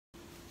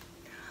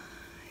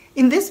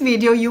In this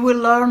video, you will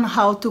learn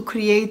how to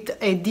create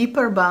a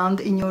deeper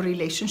bond in your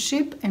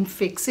relationship and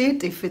fix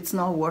it if it's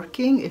not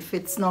working, if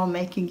it's not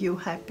making you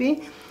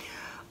happy,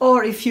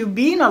 or if you've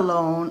been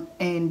alone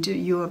and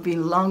you have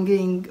been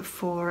longing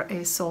for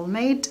a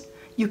soulmate,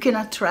 you can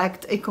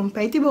attract a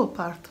compatible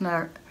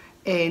partner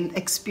and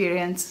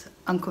experience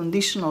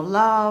unconditional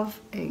love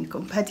and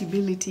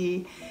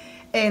compatibility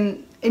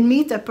and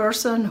meet a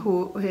person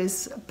who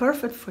is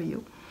perfect for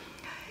you.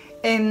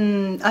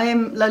 And I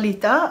am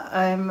Lalitha,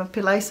 I'm a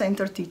Pillai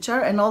Center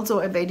Teacher and also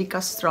a Vedic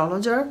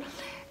Astrologer.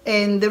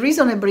 And the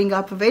reason I bring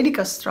up Vedic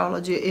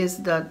Astrology is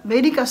that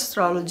Vedic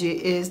Astrology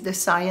is the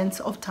science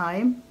of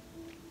time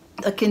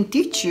that can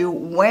teach you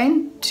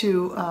when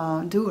to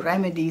do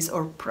remedies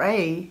or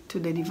pray to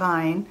the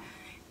divine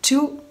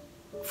to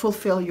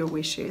fulfill your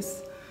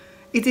wishes.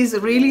 It is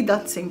really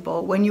that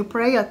simple. When you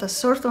pray at a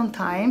certain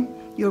time,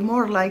 you're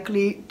more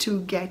likely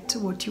to get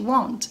what you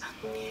want.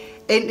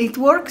 And it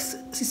works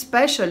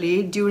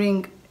especially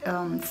during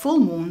full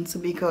moons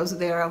because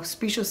they are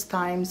auspicious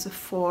times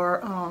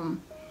for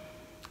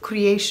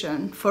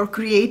creation, for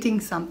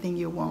creating something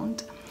you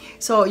want.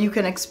 So you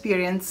can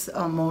experience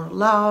more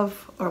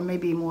love or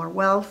maybe more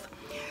wealth.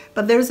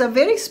 But there's a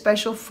very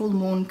special full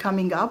moon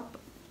coming up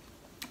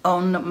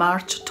on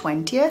March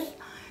 20th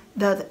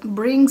that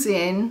brings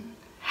in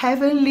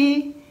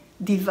heavenly,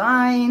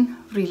 divine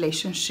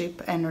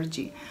relationship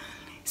energy.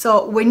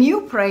 So when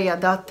you pray at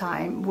that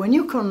time, when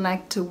you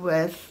connect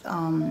with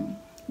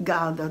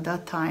God at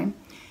that time,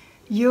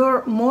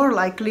 you're more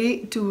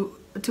likely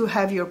to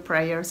have your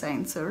prayers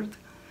answered.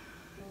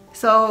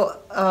 So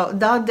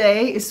that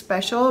day is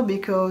special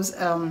because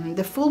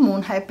the full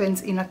moon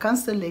happens in a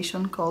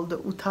constellation called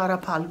Uttara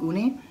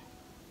Phalguni.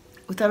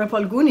 Uttara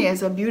Phalguni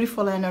is a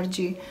beautiful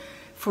energy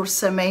for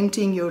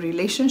cementing your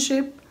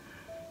relationship,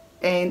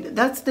 and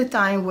that's the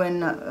time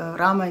when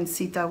Rama and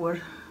Sita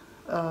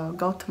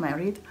got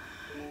married.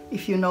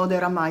 If you know the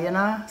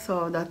Ramayana,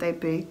 so that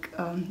epic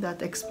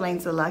that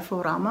explains the life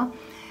of Rama.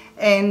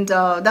 And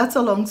that's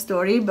a long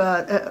story,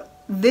 but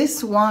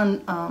this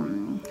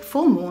one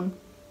full moon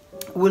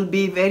will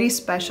be very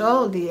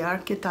special. The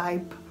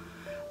archetype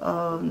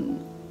of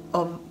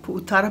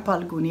Uttara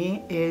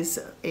Phalguni is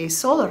a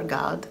solar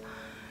god.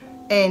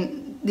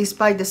 And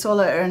despite the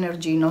solar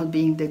energy not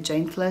being the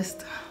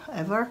gentlest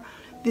ever,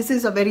 this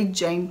is a very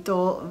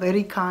gentle,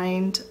 very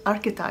kind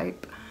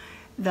archetype.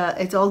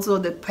 That it's also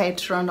the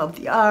patron of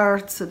the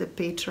arts, the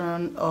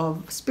patron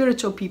of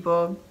spiritual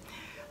people,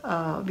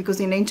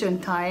 because in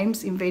ancient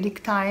times, in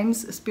Vedic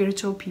times,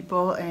 spiritual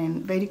people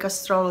and Vedic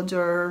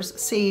astrologers,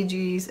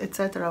 sages,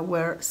 etc.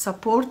 were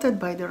supported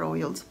by the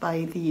royals,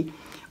 by the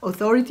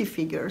authority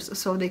figures,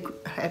 so they could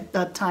have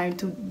that time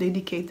to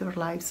dedicate their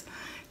lives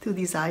to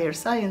these higher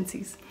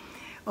sciences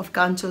of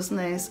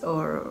consciousness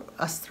or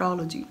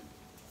astrology.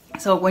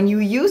 So when you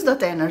use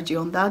that energy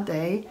on that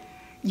day,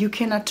 you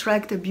can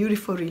attract a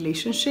beautiful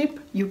relationship.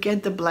 You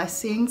get the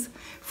blessings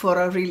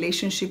for a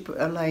relationship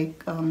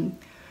like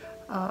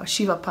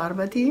Shiva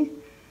Parvati.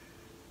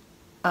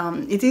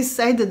 It is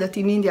said that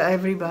in India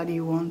every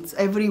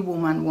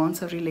woman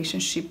wants a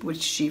relationship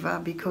with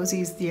Shiva because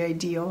he's the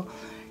ideal.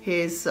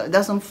 He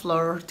doesn't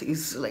flirt,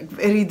 he's like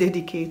very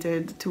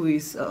dedicated to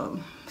his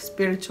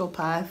spiritual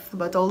path,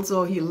 but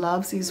also he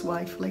loves his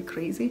wife like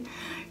crazy.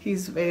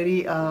 He's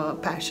very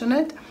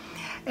passionate.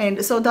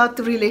 And so that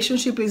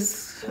relationship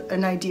is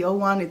an ideal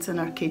one, it's an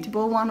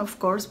archetypal one, of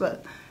course,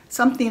 but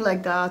something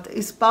like that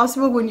is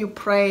possible when you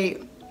pray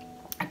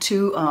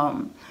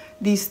to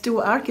these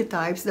two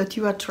archetypes, that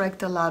you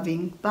attract a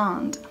loving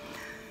bond.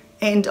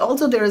 And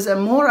also there is a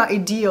more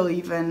ideal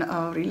even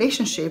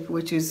relationship,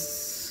 which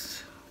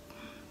is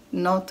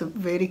not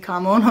very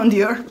common on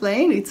the earth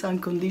plane. It's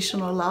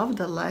unconditional love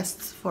that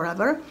lasts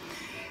forever,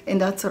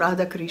 and that's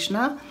Radha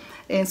Krishna.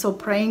 And so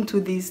praying to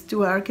these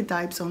two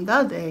archetypes on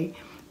that day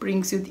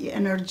brings you the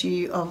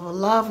energy of a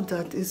love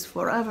that is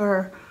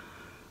forever.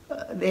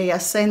 They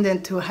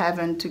ascended to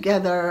heaven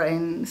together,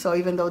 and so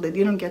even though they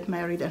didn't get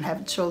married and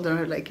have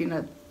children, like in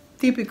a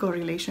typical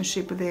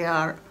relationship, they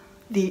are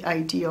the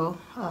ideal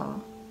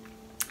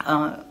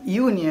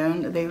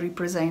union. They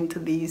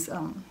represent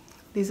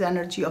this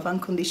energy of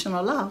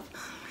unconditional love.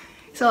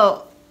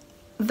 So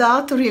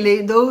that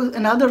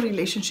another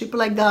relationship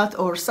like that,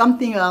 or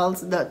something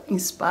else that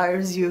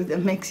inspires you,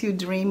 that makes you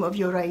dream of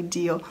your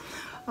ideal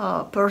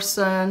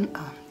person,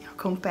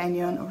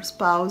 companion or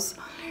spouse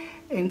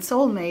and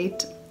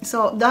soulmate.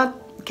 So that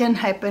can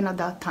happen at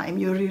that time.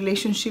 Your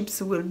relationships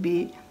will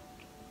be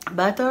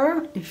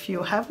better if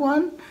you have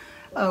one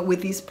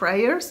with these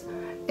prayers.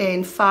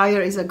 And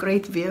fire is a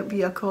great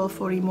vehicle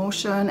for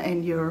emotion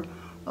and your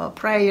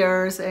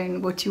prayers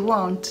and what you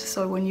want.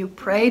 So when you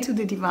pray to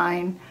the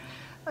divine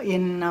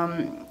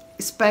in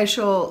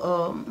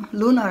special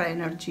lunar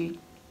energy,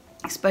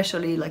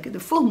 especially like the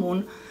full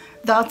moon,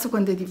 that's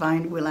when the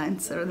divine will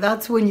answer.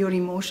 That's when your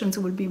emotions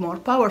will be more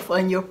powerful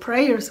and your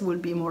prayers will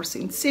be more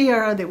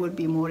sincere, they will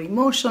be more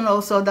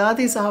emotional. So that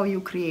is how you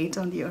create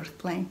on the earth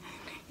plane.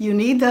 You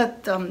need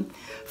that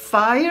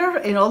fire,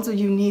 and also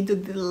you need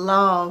the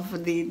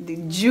love, the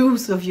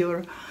juice of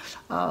your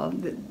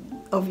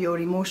of your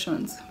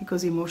emotions,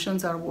 because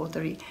emotions are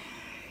watery.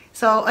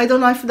 So I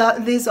don't know if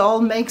this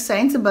all makes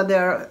sense, but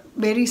there are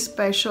very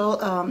special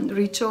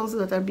rituals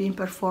that are being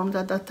performed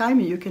at that time.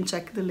 You can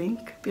check the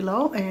link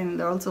below, and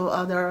there are also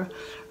other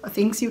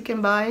things you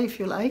can buy if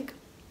you like.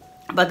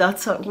 But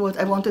that's what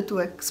I wanted to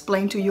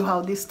explain to you,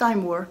 how this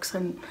time works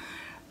and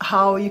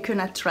how you can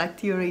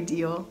attract your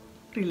ideal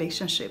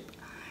relationship.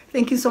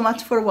 Thank you so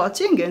much for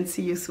watching, and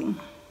see you soon.